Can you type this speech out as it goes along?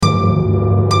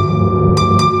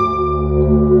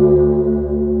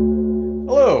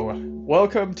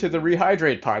welcome to the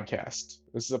Rehydrate podcast.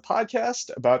 This is a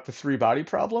podcast about the three body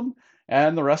problem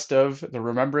and the rest of the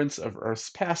Remembrance of Earth's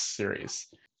Past series.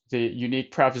 The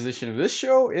unique proposition of this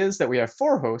show is that we have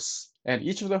four hosts, and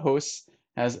each of the hosts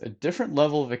has a different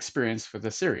level of experience with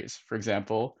the series. For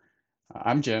example,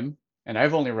 I'm Jim, and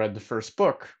I've only read the first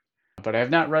book, but I have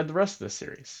not read the rest of the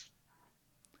series.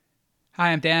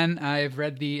 Hi, I'm Dan. I've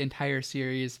read the entire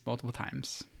series multiple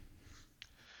times.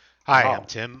 Hi, I'm Wow.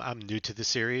 Tim. I'm new to the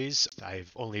series.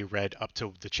 I've only read up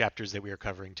to the chapters that we are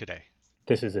covering today.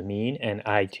 This is Amin, and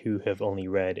I too have only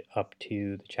read up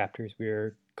to the chapters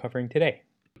we're covering today.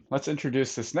 Let's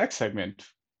introduce this next segment,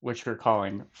 which we're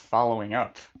calling Following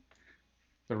Up.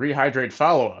 The Rehydrate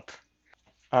Follow-Up.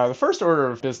 The first order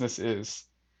of business is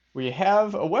we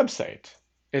have a website.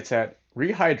 It's at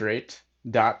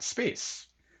rehydrate.space.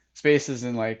 Space is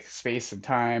in like space and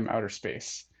time, outer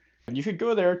space. And you could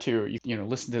go there to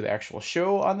listen to the actual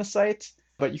show on the site,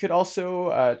 but you could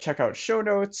also check out show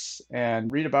notes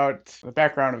and read about the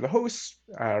background of the hosts,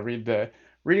 read the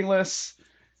reading lists,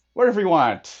 whatever you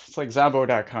want. It's like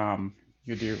Zombo.com.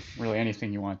 You do really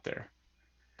anything you want there.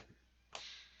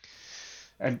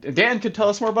 And Dan could tell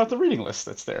us more about the reading list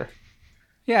that's there.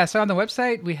 Yeah, so on the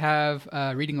website, we have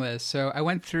a reading list. So I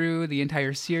went through the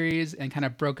entire series and kind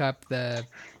of broke up the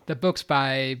books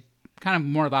by kind of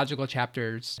more logical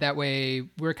chapters. That way,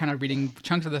 we're kind of reading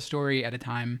chunks of the story at a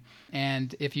time.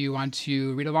 And if you want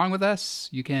to read along with us,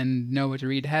 you can know what to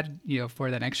read ahead, for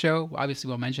the next show. Obviously,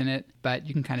 we'll mention it, but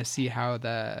you can kind of see how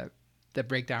the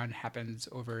breakdown happens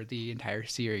over the entire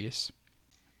series.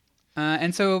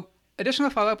 And so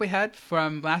additional follow-up we had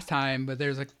from last time, but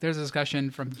there's a discussion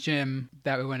from Jim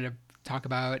that we wanted to talk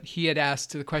about. He had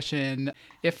asked the question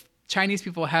if Chinese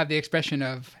people have the expression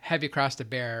of "have you crossed a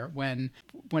bear" when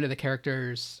one of the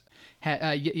characters,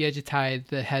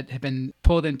 Yejitai, had been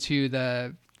pulled into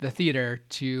the theater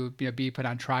to be put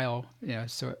on trial,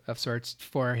 of sorts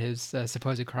for his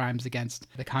supposed crimes against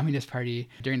the Communist Party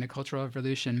during the Cultural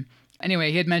Revolution.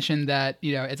 Anyway, he had mentioned that,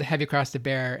 it's a "have you crossed a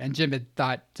bear," and Jim had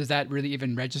thought, does that really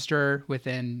even register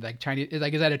within like Chinese?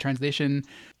 Like, is that a translation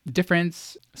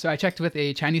difference? So I checked with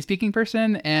a Chinese speaking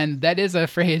person, and that is a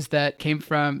phrase that came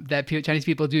from that Chinese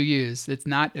people do use. It's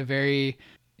not a very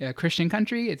Christian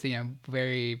country. It's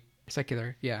very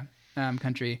secular,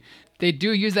 country. They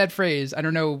do use that phrase. I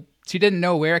don't know. She didn't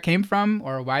know where it came from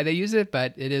or why they use it,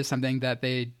 but it is something that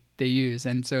they use.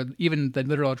 And so even the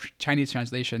literal Chinese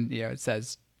translation, it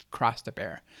says "crossed a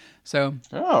bear." So,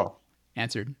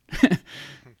 answered.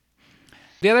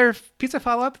 The other piece of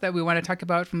follow-up that we want to talk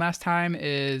about from last time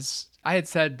is I had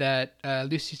said that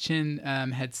Liu Cixin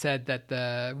had said that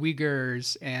the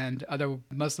Uyghurs and other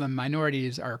Muslim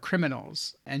minorities are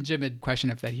criminals. And Jim had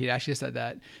questioned if that he actually said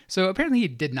that. So apparently he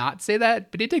did not say that,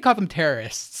 but he did call them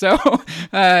terrorists. So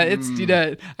it's,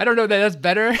 I don't know that that's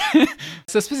better.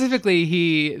 So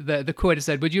specifically, the quote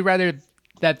said, "Would you rather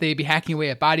that they be hacking away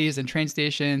at bodies and train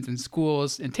stations and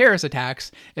schools and terrorist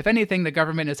attacks? If anything, the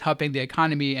government is helping the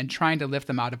economy and trying to lift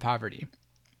them out of poverty."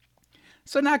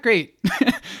 So not great.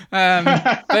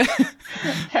 Hacking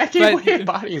away at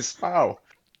bodies. Wow.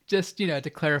 Just, to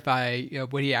clarify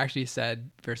what he actually said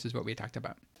versus what we talked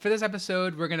about. For this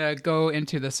episode, we're going to go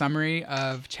into the summary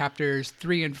of chapters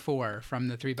 3 and 4 from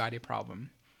the three body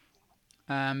problem.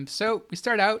 So we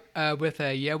start out with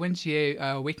Ye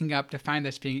Wenjie waking up to find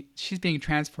that she's being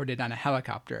transported on a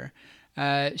helicopter.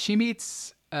 She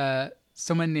meets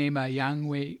someone named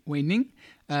Yang Weining,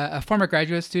 a former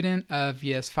graduate student of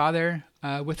Ye's father,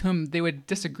 with whom they would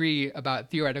disagree about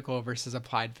theoretical versus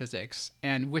applied physics,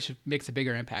 and which makes a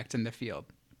bigger impact in the field.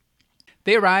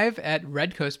 They arrive at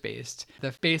Red Coast Base,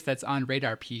 the base that's on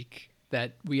Radar Peak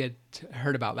that we had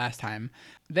heard about last time.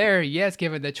 There, Ye is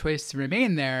given the choice to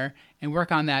remain there and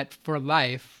work on that for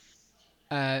life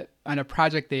on a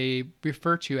project they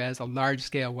refer to as a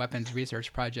large-scale weapons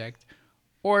research project,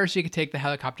 or she could take the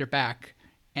helicopter back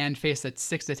and face a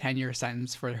 6 to 10 year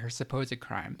sentence for her supposed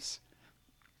crimes.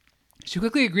 She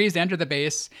quickly agrees to enter the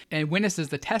base and witnesses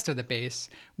the test of the base,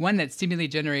 one that seemingly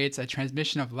generates a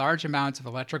transmission of large amounts of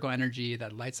electrical energy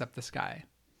that lights up the sky.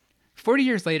 40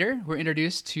 years later, we're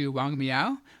introduced to Wang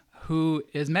Miao, who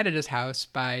is met at his house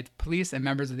by police and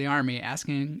members of the army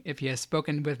asking if he has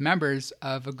spoken with members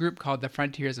of a group called the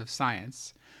Frontiers of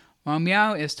Science. Wang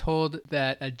Miao is told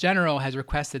that a general has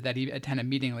requested that he attend a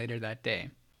meeting later that day,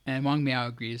 and Wang Miao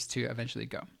agrees to eventually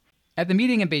go. At the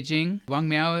meeting in Beijing, Wang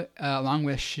Miao, along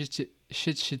with Shi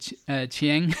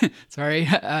Qiang,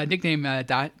 nicknamed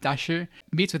Da Shi,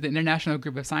 meets with an international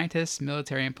group of scientists,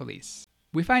 military, and police.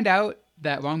 We find out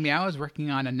that Wang Miao is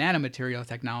working on a nanomaterial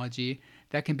technology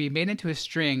that can be made into a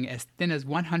string as thin as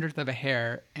 1/100th of a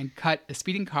hair and cut a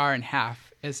speeding car in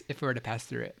half as if we were to pass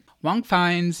through it. Wang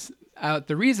finds out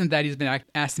the reason that he's been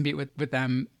asked to meet with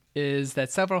them is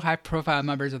that several high-profile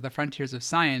members of the frontiers of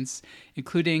science,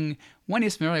 including one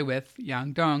he's familiar with,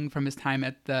 Yang Dong, from his time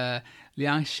at the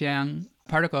Liangxiang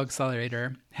Particle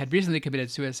Accelerator, had recently committed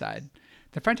suicide.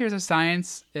 The Frontiers of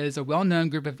Science is a well-known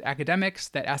group of academics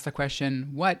that ask the question,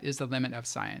 what is the limit of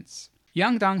science?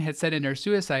 Yang Dong had said in her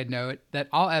suicide note that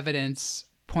all evidence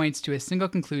points to a single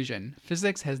conclusion: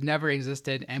 physics has never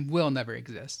existed and will never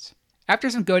exist. After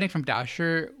some goading from Dao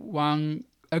Shi, Wang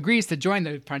agrees to join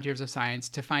the Frontiers of Science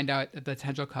to find out the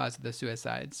potential cause of the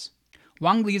suicides.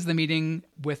 Wang leaves the meeting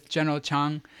with General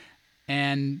Chang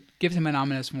and gives him an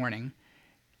ominous warning.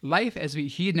 Life as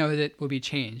he knows it will be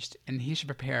changed, and he should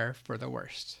prepare for the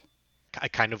worst. I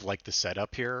kind of like the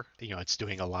setup here. It's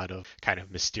doing a lot of kind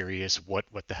of mysterious what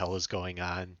the hell is going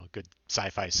on. A good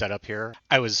sci-fi setup here.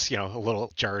 I was, a little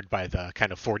jarred by the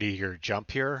kind of 40-year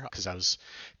jump here because I was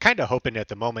kind of hoping at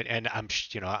the moment, and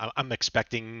I'm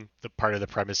expecting the part of the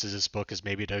premise of this book is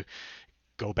maybe to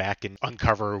go back and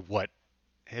uncover what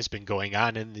has been going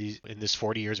on in this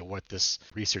 40 years, or what this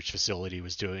research facility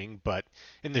was doing. But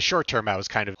in the short term, I was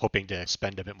kind of hoping to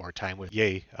spend a bit more time with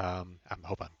Ye. I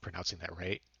hope I'm pronouncing that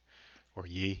right. Or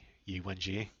Yi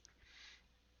Wenji.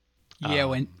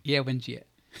 Wenji.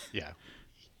 Yeah.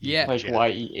 Yeah. Like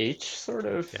YEH, sort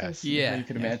of. Yeah. How you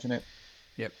can imagine it.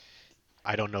 Yep.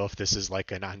 I don't know if this is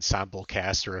like an ensemble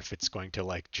cast or if it's going to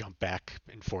like jump back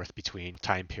and forth between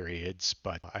time periods,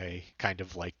 but I kind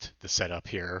of liked the setup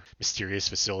here. Mysterious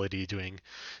facility doing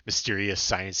mysterious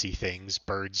sciencey things,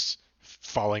 birds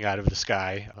falling out of the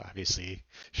sky, obviously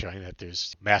showing that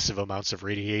there's massive amounts of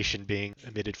radiation being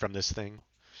emitted from this thing.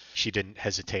 She didn't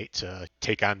hesitate to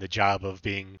take on the job of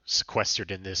being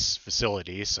sequestered in this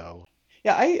facility, so...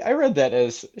 Yeah, I read that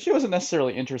as she wasn't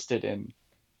necessarily interested in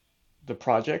the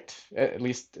project, at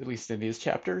least in these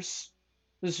chapters.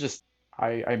 This is just,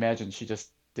 I imagine she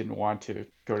just didn't want to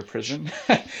go to prison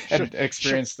and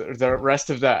experience the rest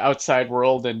of the outside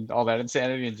world and all that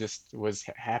insanity, and just was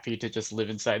happy to just live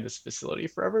inside this facility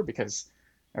forever because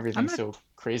everything's so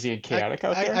crazy and chaotic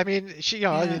out there. I mean, she,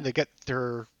 I mean, they get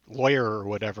their lawyer or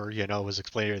whatever, was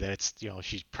explaining that it's,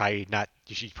 she'd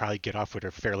probably get off with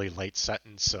a fairly light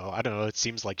sentence. So I don't know. It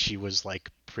seems like she was like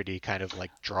pretty kind of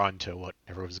like drawn to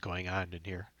whatever was going on in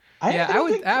here.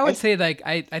 I would say like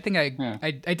I think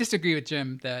I disagree with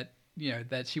Jim that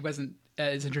that she wasn't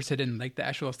as interested in like the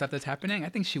actual stuff that's happening. I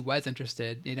think she was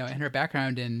interested, in her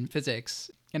background in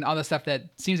physics and all the stuff that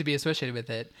seems to be associated with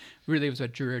it really was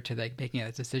what drew her to like making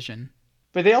that decision.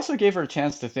 But they also gave her a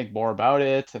chance to think more about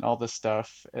it and all this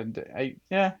stuff. And I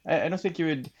don't think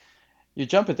you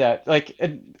jump at that. Like,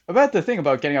 and about the thing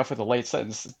about getting off with a light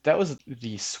sentence, that was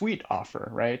the sweet offer,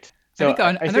 right? So I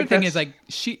think another thing is like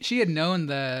she had known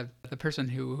the person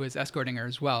who was escorting her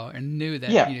as well and knew that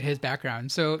his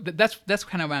background. So that's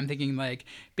kind of what I'm thinking. Like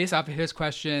based off of his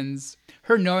questions,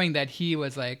 her knowing that he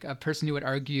was like a person who would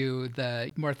argue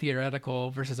the more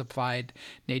theoretical versus applied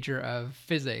nature of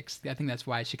physics. I think that's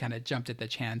why she kind of jumped at the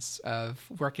chance of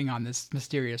working on this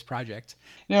mysterious project.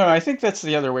 No, I think that's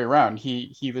the other way around.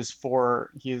 He was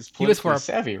politically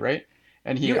savvy, right?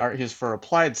 And he was for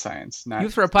applied science, not he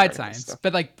was for applied science. stuff.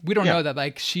 But like we don't know that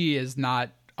like she is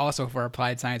not also for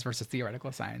applied science versus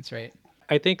theoretical science, right?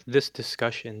 I think this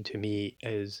discussion to me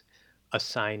is a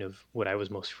sign of what I was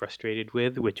most frustrated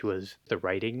with, which was the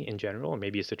writing in general, and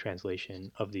maybe it's the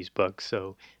translation of these books.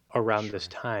 So around this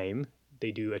time,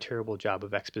 they do a terrible job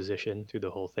of exposition through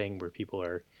the whole thing where people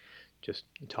are just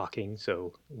talking,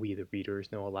 so we the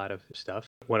readers know a lot of stuff.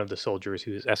 One of the soldiers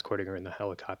who's escorting her in the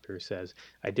helicopter says,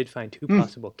 I did find two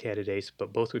possible candidates,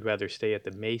 but both would rather stay at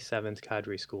the May 7th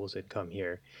cadre schools than come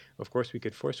here. Of course, we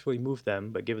could forcefully move them,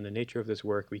 but given the nature of this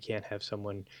work, we can't have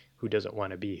someone who doesn't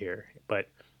want to be here. But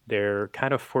they're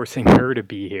kind of forcing her to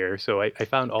be here. So I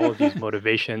found all of these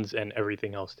motivations and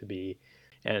everything else to be,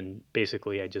 and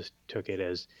basically I just took it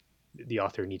as the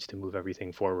author needs to move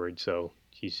everything forward, so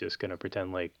he's just going to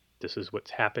pretend like this is what's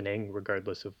happening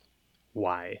regardless of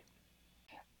why.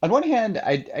 On one hand,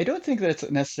 I don't think that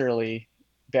it's necessarily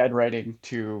bad writing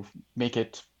to make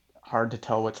it hard to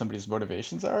tell what somebody's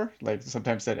motivations are. Like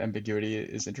sometimes that ambiguity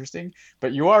is interesting.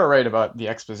 But you are right about the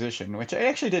exposition, which I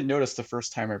actually didn't notice the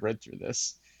first time I read through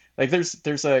this. Like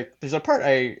there's a part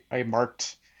I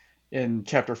marked in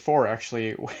chapter 4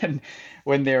 actually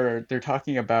when they're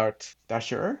talking about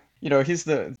Dashur. He's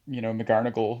the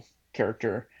McGarnagle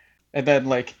character. And then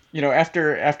like,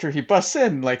 after he busts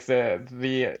in, like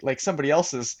the like somebody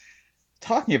else is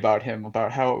talking about him,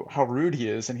 about how rude he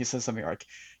is, and he says something like,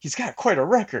 he's got quite a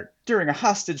record. During a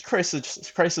hostage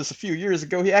crisis a few years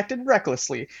ago, he acted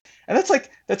recklessly. And that's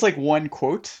like one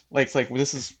quote. Like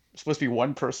this is supposed to be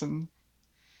one person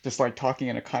just like talking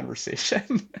in a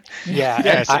conversation. Yeah,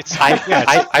 Yeah, and yeah,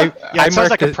 I it sounds marked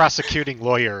like a it, prosecuting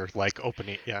lawyer like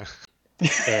opening. Yeah,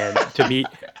 and to me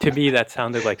that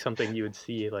sounded like something you would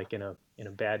see like in a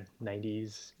bad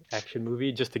 '90s action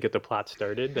movie just to get the plot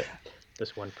started. That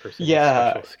this one person's Yeah,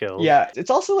 special skills. yeah. It's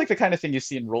also like the kind of thing you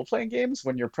see in role-playing games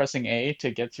when you're pressing A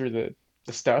to get through the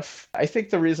stuff. I think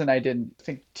the reason I didn't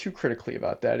think too critically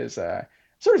about that is I'm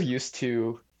sort of used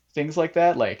to things like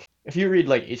that. Like if you read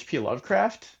like H.P.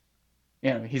 Lovecraft,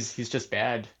 he's just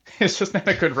bad. He's just not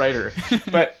a good writer.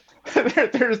 But there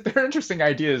are interesting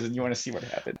ideas and you want to see what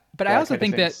happens. But I That also kind of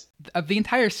think that things. of the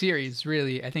entire series,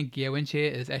 really, I think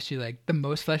Yeonchie is actually like the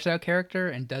most fleshed out character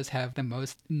and does have the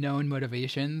most known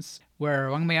motivations. Where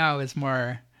Wang Miao is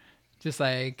more just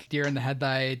like deer in the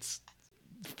headlights,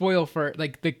 foil for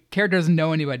like the character doesn't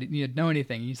know anybody, know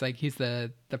anything. He's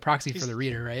the proxy for he's the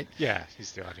reader, right? yeah,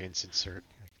 he's the audience insert.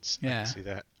 I can Yeah. see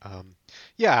that.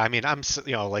 Yeah, I mean,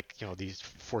 like these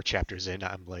 4 chapters in,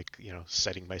 I'm like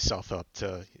setting myself up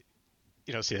to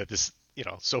see that this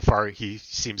so far he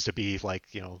seems to be like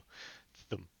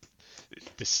the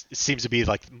this seems to be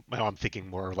like I'm thinking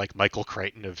more like Michael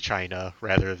Crichton of China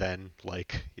rather than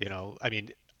like I mean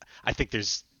I think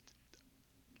there's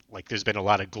been a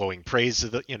lot of glowing praise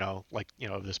of the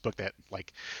of this book that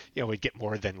like we get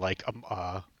more than like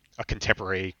a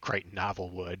contemporary Crichton novel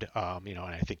would and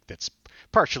I think that's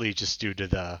partially just due to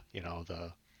the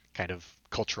kind of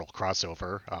cultural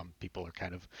crossover. People are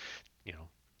kind of you know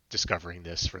discovering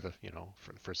this for the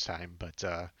first time, but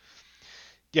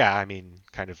yeah, I mean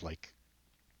kind of like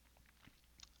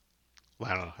I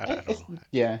don't know. I don't know.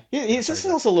 Yeah, Yeah, he's sorry, just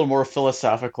Zach. also a little more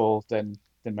philosophical than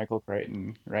Michael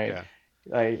Crichton, right? Yeah.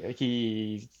 Like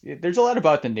there's a lot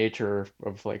about the nature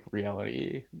of like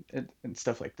reality and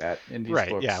stuff like that in these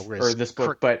Right. Yeah. books or Whereas this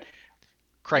book, but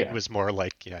Crichton yeah, was more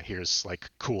like, yeah, here's like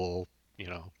cool,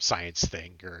 science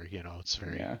thing, or it's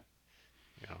very, yeah,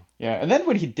 you know, yeah. And then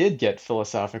when he did get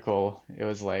philosophical, it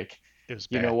was like, it was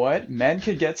you know bad. what? Men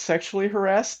could get sexually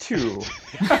harassed too.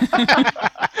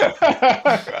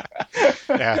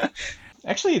 Yeah.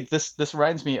 Actually, this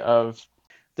reminds me of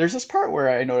there's this part where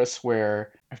I notice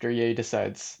where after Ye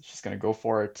decides she's gonna go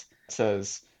for it, it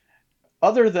says,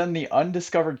 other than the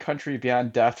undiscovered country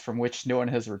beyond death from which no one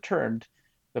has returned,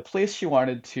 the place she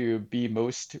wanted to be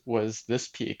most was this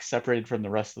peak, separated from the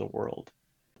rest of the world.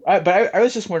 But I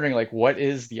was just wondering, like, what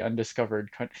is the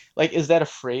undiscovered country? Like, is that a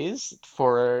phrase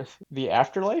for the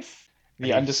afterlife? Are The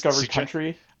you undiscovered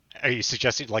country? are you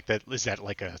suggesting like that? Is that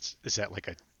like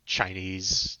a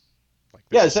Chinese like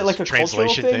Yeah, this is is that this like a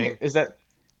cultural translation thing? thing? Is that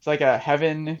it's like a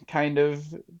heaven kind of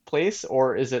place,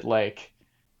 or is it like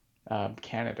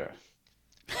Canada?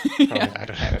 Yeah. Probably I not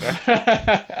don't know. Canada.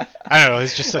 I don't know.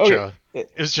 It's just such Okay. a it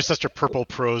was just such a purple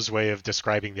prose way of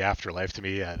describing the afterlife to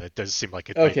me. Yeah, that does seem like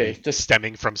it might Okay, be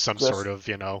stemming from some sort just of,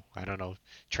 I don't know,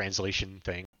 translation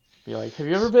thing. be like, have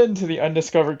you ever been to the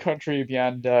undiscovered country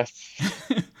beyond death?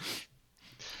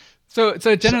 So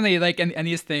So, generally, like in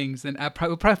these things, and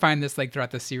we'll probably find this like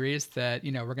throughout the series that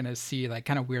we're gonna see like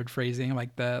kind of weird phrasing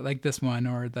like this one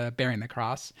or the bearing the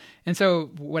cross. And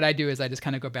so what I do is I just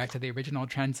kind of go back to the original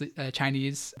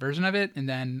Chinese version of it, and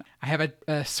then I have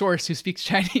a source who speaks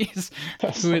Chinese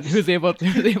who's able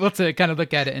to kind of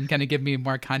look at it and kind of give me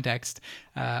more context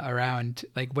around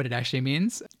like what it actually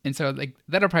means. And so like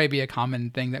that'll probably be a common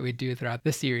thing that we do throughout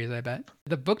this series, I bet.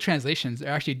 The book translations are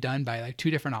actually done by like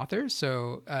 2 different authors.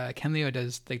 So Ken Leo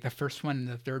does like the first one and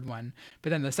the third one, but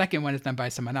then the second one is done by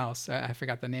someone else. I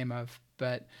forgot the name of,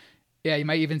 but yeah, you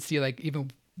might even see like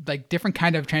even like different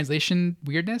kind of translation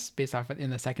weirdness based off in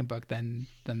the second book than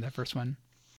the first one.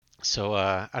 so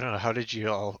I don't know. How did you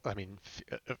all? I mean,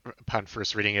 upon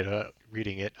first reading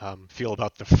it, feel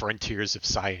about the frontiers of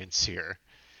science here?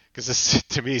 Because this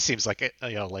to me seems like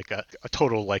like a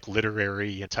total like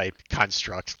literary type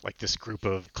construct, like this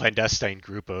clandestine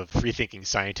group of free thinking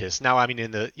scientists. Now I mean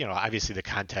in the obviously the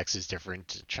context is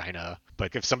different in China,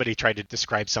 but if somebody tried to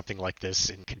describe something like this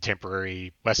in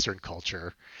contemporary Western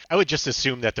culture, I would just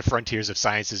assume that the frontiers of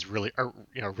science is really are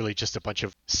really just a bunch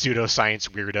of pseudoscience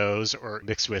weirdos or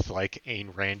mixed with like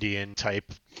Ayn Randian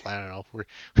type. I don't know.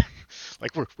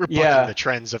 We're bucking Yeah. the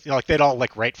trends of like they'd all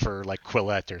like write for like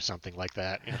Quillette or something like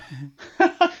that.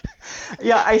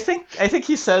 Yeah, I think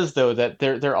he says though that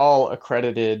they're all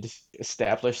accredited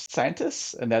established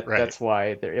scientists and Right. that's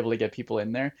why they're able to get people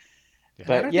in there. Yeah,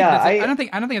 I But don't think yeah, that's. I I don't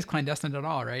think it's clandestine at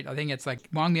all, right? I think it's like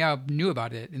Wang Miao knew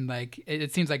about it, and like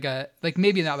it seems like a like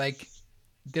maybe not like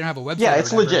they don't have a yeah, website or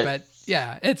it's whatever, legit. but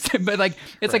yeah, it's but like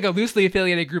it's like Right. a loosely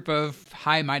affiliated group of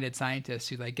high-minded scientists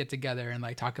who like get together and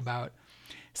like talk about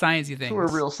sciencey who are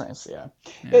things. real science. Yeah,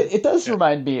 Yeah. it does Yeah.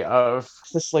 remind me of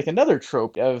just like another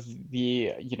trope of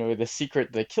the the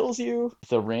secret that kills you,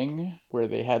 The Ring, where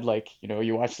they had like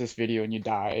you watch this video and you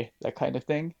die, that kind of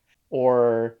thing.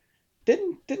 Or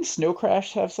didn't Snow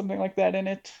Crash have something like that in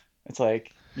it? It's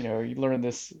like you learn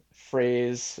this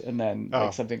phrase and then like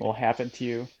Oh, something will happen to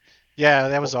you. yeah,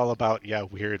 that was Or, all about, yeah,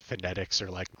 weird phonetics or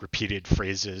like repeated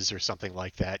phrases or something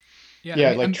like that. Yeah.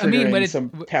 yeah, like I mean, triggering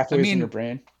some I pathways in your mean,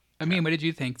 brain. Yeah. what did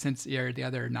you think since you're the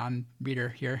other non-reader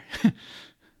here?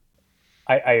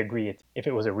 I agree. If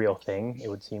it was a real thing, it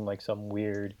would seem like some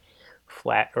weird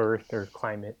flat Earth or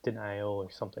climate denial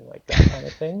or something like that kind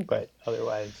of thing. But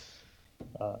otherwise,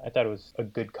 I thought it was a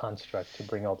good construct to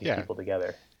bring all these Yeah. people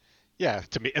together. Yeah,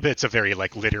 to me, it's a very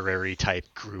like literary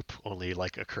type group, only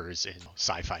like occurs in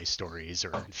sci-fi stories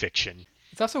or in fiction.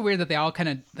 It's also weird that they all kind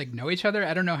of like know each other.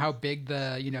 I don't know how big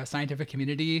the scientific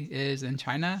community is in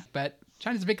China, but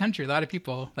China's a big country, a lot of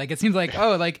people. Like it seems like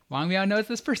like Wang Miao knows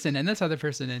this person and this other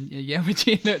person, and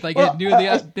Yamaji like it Well, knew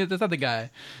this other guy.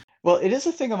 well, it is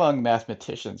a thing among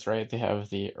mathematicians, right? They have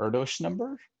the Erdos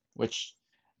number, which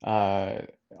uh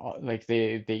like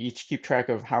they each keep track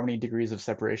of how many degrees of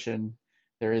separation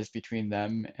there is between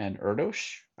them and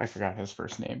Erdos. I forgot his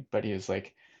first name, but he was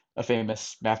like a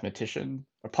famous mathematician,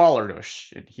 Paul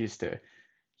Erdos. And he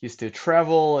used to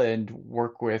travel and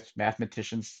work with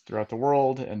mathematicians throughout the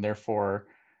world, and therefore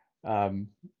um,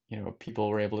 people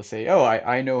were able to say, "Oh,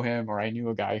 I know him," or "I knew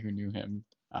a guy who knew him."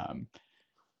 Um,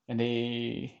 and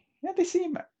they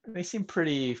seem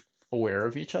pretty aware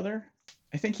of each other.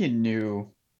 I think he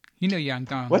knew Yang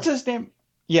what's Dong. his name?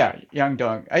 Yeah, Yang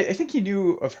Dong. I think he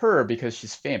knew of her because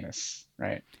she's famous,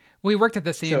 right? Well, he worked at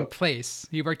the same So, place.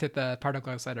 He worked at the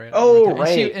particle accelerator, oh and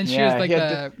she right, and she was yeah, like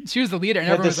she was the leader, and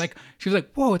he had everyone was this. like, she was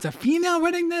like, "Whoa, it's a female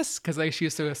running this," because like she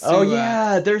used to Oh sue.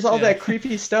 yeah, there's all Yeah, that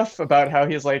creepy stuff about how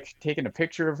he's like taking a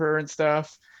picture of her and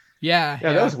stuff. Yeah,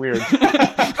 that yeah. was weird.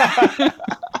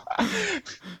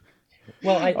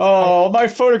 Well, I Oh, my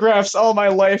photographs all my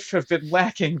life have been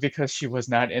lacking because she was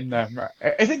not in them.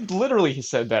 I think literally he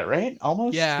said that, right?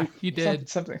 Almost Yeah, he did.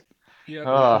 something. Yep.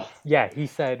 Oh, yeah, he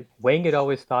said Wang had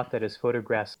always thought that his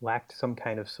photographs lacked some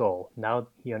kind of soul. Now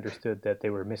he understood that they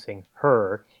were missing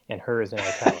her, and her is in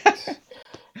italics.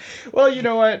 well, you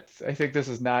know what? I think this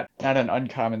is not an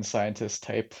uncommon scientist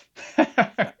type.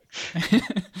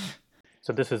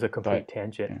 So this is a complete But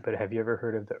tangent, yeah. but have you ever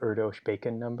heard of the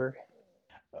Erdos-Bacon number?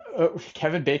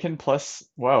 Kevin Bacon plus,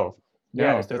 whoa,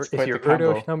 Yeah, no, that's it's quite your the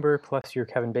Erdos combo. number plus your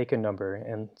Kevin Bacon number,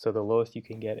 and so the lowest you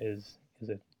can get is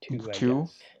a 2, I Two?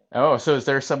 guess. Oh, so is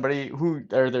there somebody who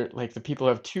are there like the people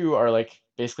who have two are like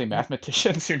basically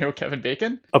mathematicians who know Kevin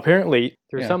Bacon? Apparently,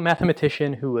 there's Yeah. some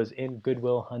mathematician who was in Good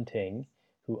Will Hunting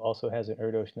who also has an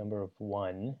Erdos number of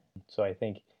 1. So I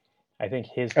think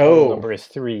his total Oh, number is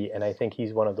 3, and I think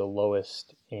he's one of the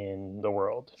lowest in the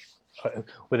world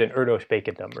with an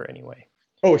Erdos-Bacon number anyway.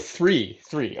 oh, three.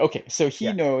 Okay, so he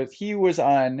Yeah, knows he was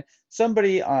on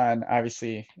somebody on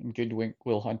obviously in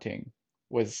Will Hunting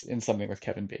was in something with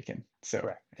Kevin Bacon. So,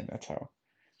 correct. and that's how.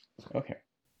 Okay.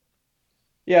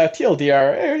 Yeah,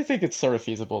 TLDR, I think it's sort of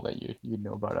feasible that you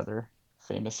know about other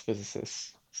famous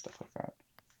physicists, stuff like that.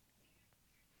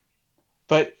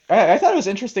 But I thought it was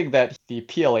interesting that the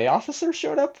PLA officer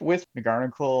showed up with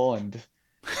McGarnacle and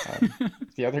um,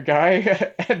 the other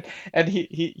guy, and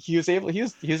he was able he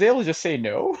was able to just say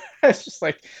no. It's just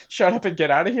like shut up and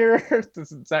get out of here.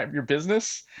 This is not your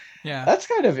business. Yeah. That's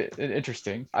kind of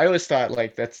interesting. I always thought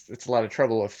like it's a lot of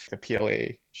trouble if the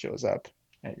PLA shows up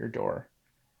at your door.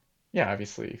 Yeah,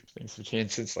 obviously things have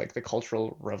changed since like the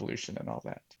Cultural Revolution and all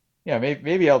that. Yeah,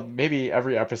 maybe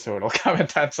every episode I'll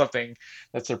comment on something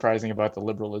that's surprising about the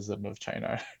liberalism of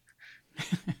China.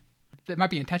 That might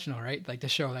be intentional, right? Like to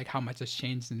show like how much has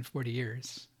changed in 40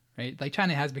 years, right? Like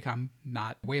China has become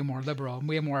not way more liberal,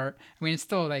 way more. I mean, it's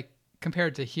still like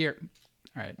compared to here.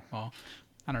 All right, well,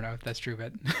 I don't know if that's true,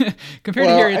 but compared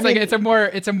to here, Well, I it's like mean,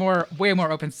 it's a more way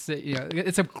more open.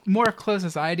 It's a more closed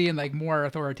society and like more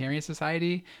authoritarian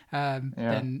society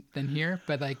yeah, than here.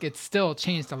 But like it's still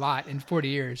changed a lot in 40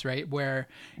 years, right? Where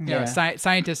yeah.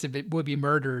 scientists would be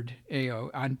murdered,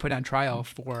 on put on trial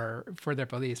for their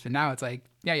beliefs. But now it's like,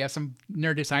 yeah, you have some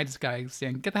nerdy scientist guy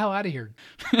saying, "Get the hell out of here,"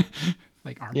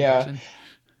 like army Yeah, person.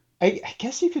 I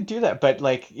guess you could do that, but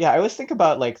like, yeah, I always think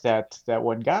about like that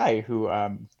one guy who,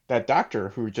 that doctor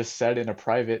who just said in a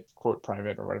private, quote,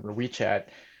 private or whatever, WeChat,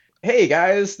 "Hey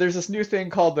guys, there's this new thing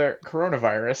called the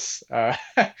coronavirus,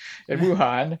 in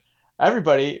Wuhan.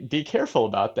 Everybody, be careful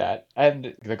about that."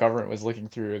 And the government was looking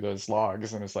through those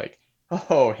logs and was like,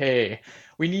 "Oh, hey,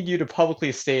 we need you to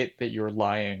publicly state that you're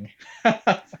lying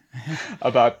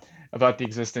about about the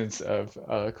existence of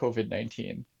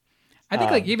COVID-19. I think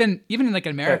like Um, even in like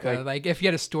but America, like, like if you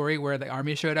had a story where the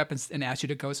army showed up and asked you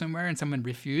to go somewhere and someone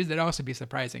refused, that'd also be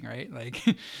surprising, right? Like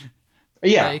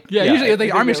yeah, like yeah, yeah, usually if I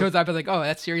the think army that, shows up, it's like, oh,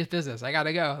 that's serious business. I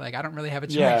gotta go. Like I don't really have a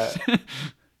choice. yeah,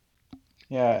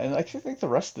 yeah, and like, I think the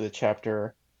rest of the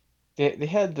chapter, they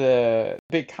had the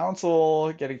big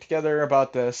council getting together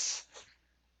about this,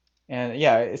 and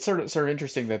yeah, it's sort of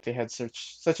interesting that they had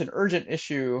such an urgent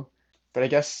issue, but I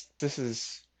guess this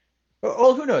is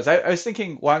well, who knows? I was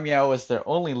thinking Wang Miao was the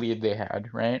only lead they had,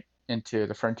 right, into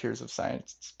the frontiers of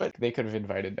science, but they could have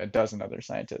invited a dozen other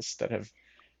scientists that have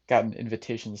gotten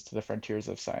invitations to the frontiers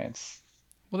of science.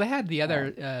 Well, they had the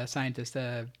other Um, scientist,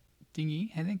 Ding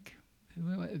Yi, I think,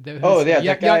 oh who's yeah,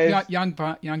 that guy.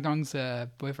 Yang Dong's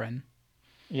boyfriend.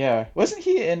 Yeah, wasn't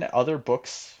he in other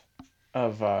books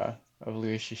of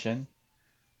Liu Cixin?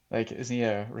 Like, isn't he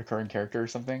a recurring character or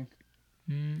something?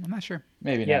 I'm not sure.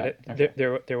 Maybe Yeah, not. Okay.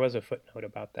 there was a footnote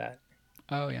about that.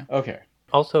 Oh yeah. Okay.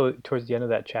 Also, towards the end of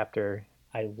that chapter,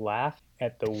 I laughed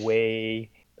at the way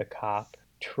the cop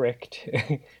tricked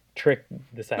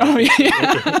the Oh scientist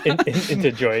yeah.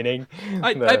 into joining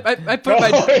I, the I, I I put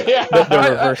my Oh yeah.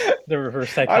 the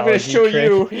reverse I'm gonna psychology show trick.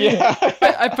 you. Yeah.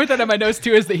 I put that in my notes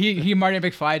too. Is that he Marty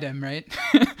McFly'd him, right?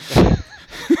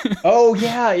 Oh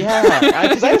yeah, yeah.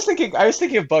 Because I was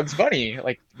thinking of Bugs Bunny,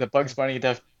 like the Bugs Bunny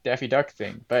Daffy Duck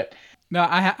thing. But No,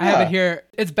 I have it yeah. here.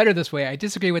 It's better this way. I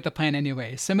disagree with the plan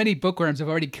anyway. So many bookworms have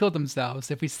already killed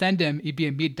themselves. If we send him, he'd be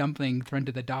a meat dumpling thrown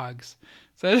to the dogs.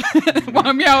 So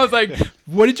Mom Meow was like,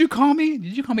 "What did you call me?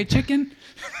 Did you call me chicken?"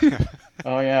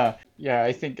 Oh yeah. Yeah.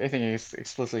 I think it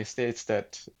explicitly states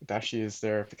that Dashi is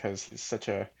there because he's such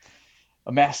a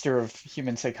master of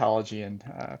human psychology and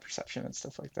perception and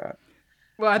stuff like that.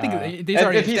 Well, I Uh, think these and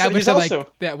already if he's established that like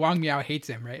also that Wang Miao hates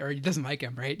him, right? Or he doesn't like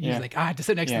him, right? He's yeah. like, I have to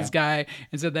sit next to this Yeah. guy,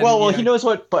 and so then Well, he knows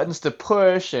what buttons to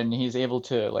push, and he's able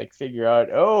to like figure out,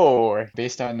 oh,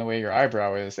 based on the way your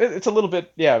eyebrow is. It's a little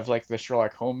bit, yeah, of like the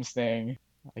Sherlock Holmes thing.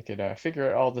 I could figure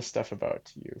out all this stuff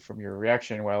about you from your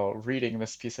reaction while reading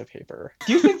this piece of paper.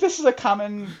 Do you think this is a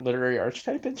common literary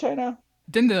archetype in China?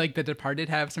 didn't the Departed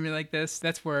have something like this?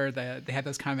 That's where they had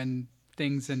those common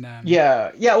things and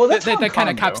Yeah, yeah. Well, that's Hong that kind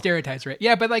of Kong cop though. stereotypes, right?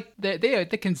 Yeah, but like they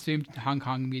consumed Hong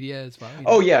Kong media as well, you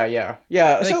Oh know. yeah, yeah,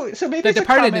 yeah. Like So maybe the it's a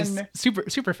Departed is common.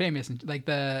 super famous, and like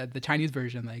the Chinese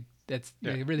version, like that's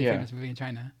Yeah, a really Yeah, famous movie in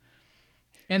China.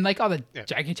 And like all the yeah.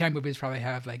 Jackie Chan movies probably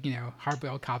have like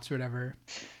hard-boiled cops or whatever.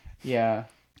 yeah.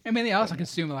 I mean, they also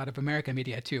consume a lot of American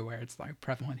media too, where it's like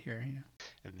prevalent here.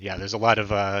 And yeah, there's a lot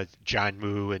of John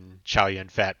Woo and Chow Yun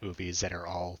Fat movies that are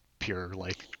all pure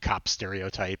like cop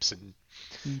stereotypes and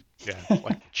Mm. yeah,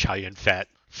 like Chow Yun Fat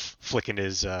flicking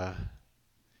his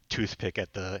toothpick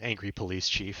at the angry police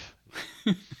chief,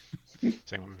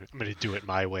 saying I'm going to do it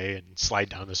my way and slide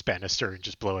down this banister and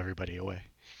just blow everybody away.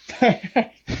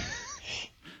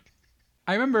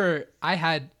 I remember I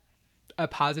had a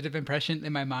positive impression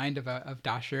in my mind of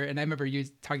Dasher, and I remember you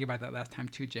talking about that last time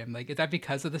too, Jim. Like, is that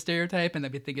because of the stereotype, and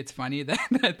that we think it's funny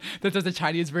that there's a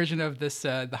Chinese version of this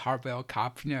the hard-boiled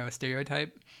cop,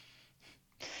 stereotype?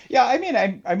 Yeah, I mean,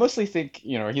 I mostly think,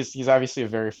 he's obviously a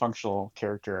very functional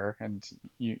character, and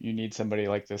you need somebody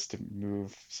like this to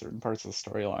move certain parts of the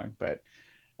story along. But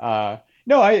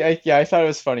no, yeah, I thought it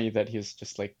was funny that he's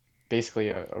just like basically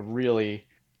a really,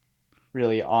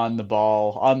 really on the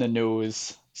ball, on the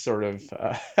nose sort of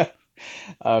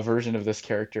version of this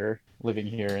character living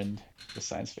here in the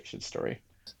science fiction story.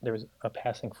 There was a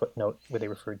passing footnote where they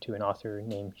referred to an author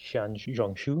named Xian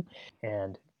Zhongshu,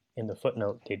 and in the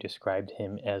footnote they described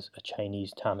him as a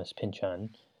Chinese Thomas Pynchon.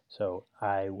 So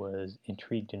I was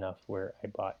intrigued enough where I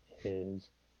bought his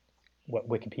what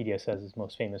Wikipedia says is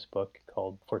most famous book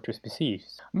called Fortress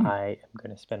Besieged. Hmm. I am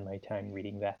going to spend my time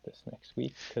reading that this next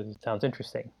week because it sounds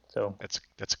interesting. So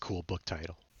That's a cool book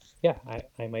title. yeah,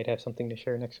 I might have something to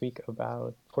share next week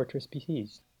about Fortress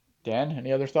Besieged. Dan,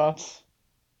 any other thoughts?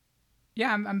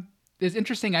 Yeah, it's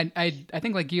interesting. I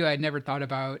think like you, I'd never thought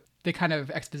about the kind of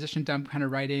exposition dump kind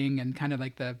of writing and kind of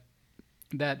like that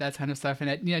kind of stuff, and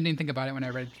I didn't think about it when I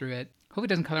read through it. Hope it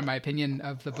doesn't color my opinion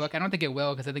of the book. I don't think it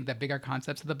will because I think the bigger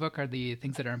concepts of the book are the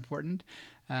things that are important.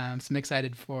 So I'm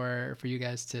excited for you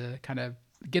guys to kind of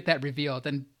get that revealed.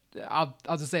 And I'll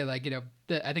just say like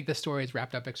I think the story is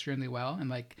wrapped up extremely well, and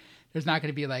like there's not going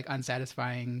to be like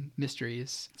unsatisfying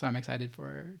mysteries. So I'm excited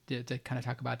to kind of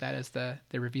talk about that as they're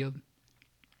revealed.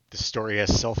 The story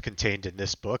is self-contained in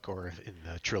this book or in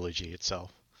the trilogy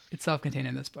itself? It's self-contained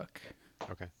in this book.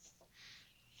 Okay.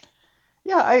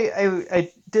 Yeah,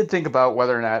 I did think about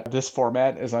whether or not this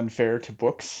format is unfair to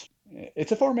books.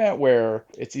 It's a format where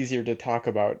it's easier to talk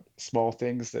about small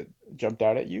things that jumped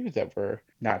out at you that were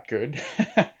not good,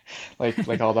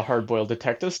 like all the hard-boiled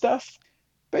detective stuff.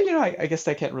 But I guess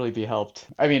that can't really be helped.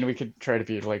 I mean, we could try to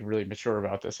be like really mature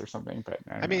about this or something, but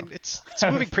I I don't mean, know. it's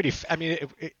moving pretty. I mean,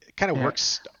 it kind of Yeah.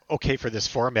 works okay for this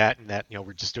format in that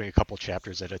we're just doing a couple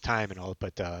chapters at a time and all,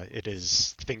 but it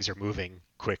is things are moving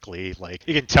quickly. Like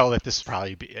you can tell that this is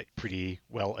probably be pretty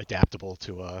well adaptable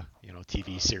to a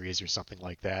TV series or something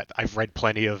like that. I've read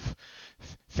plenty of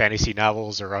fantasy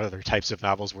novels or other types of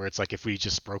novels where it's like if we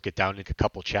just broke it down into a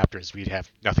couple chapters, we'd have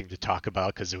nothing to talk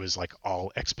about because it was like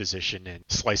all exposition and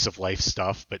slice of life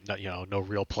stuff, but no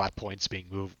real plot points being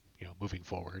moving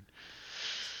forward.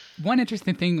 One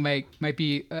interesting thing might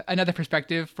be another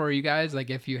perspective for you guys,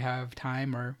 like if you have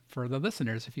time, or for the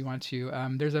listeners if you want to.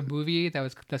 There's a movie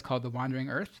that's called The Wandering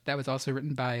Earth that was also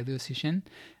written by Liu Cixin,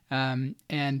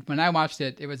 and when I watched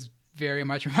it, it was very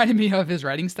much reminded me of his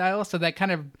writing style. So that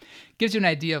kind of gives you an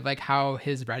idea of like how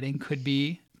his writing could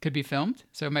be filmed.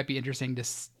 So it might be interesting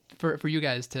for you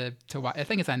guys to watch. I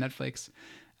think it's on Netflix.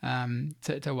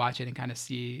 To watch it and kind of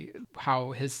see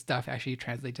how his stuff actually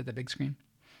translates to the big screen.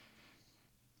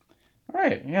 All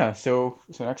right, yeah. So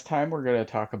next time we're gonna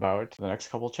talk about the next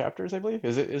couple chapters, I believe.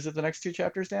 Is it the next two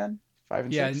chapters, Dan? Five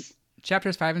and Yeah, six?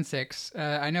 chapters 5 and 6.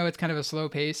 I know it's kind of a slow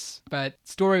pace, but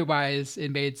story wise,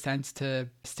 it made sense to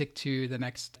stick to the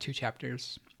next two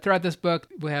chapters. Throughout this book,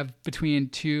 we have between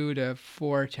 2 to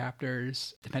 4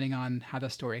 chapters, depending on how the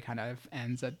story kind of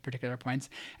ends at particular points.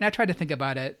 And I tried to think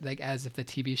about it like as if the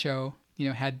TV show,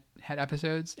 had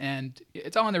episodes, and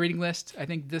it's all on the reading list. I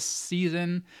think this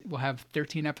season will have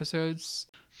 13 episodes.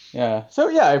 Yeah. So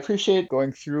yeah, I appreciate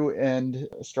going through and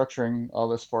structuring all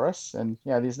this for us. And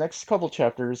yeah, these next couple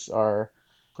chapters are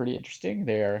pretty interesting.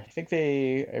 I think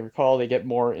I recall they get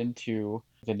more into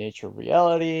the nature of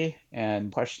reality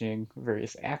and questioning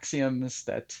various axioms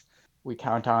that we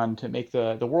count on to make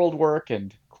the world work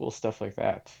and cool stuff like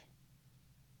that.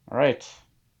 All right.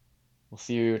 We'll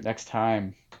see you next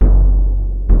time.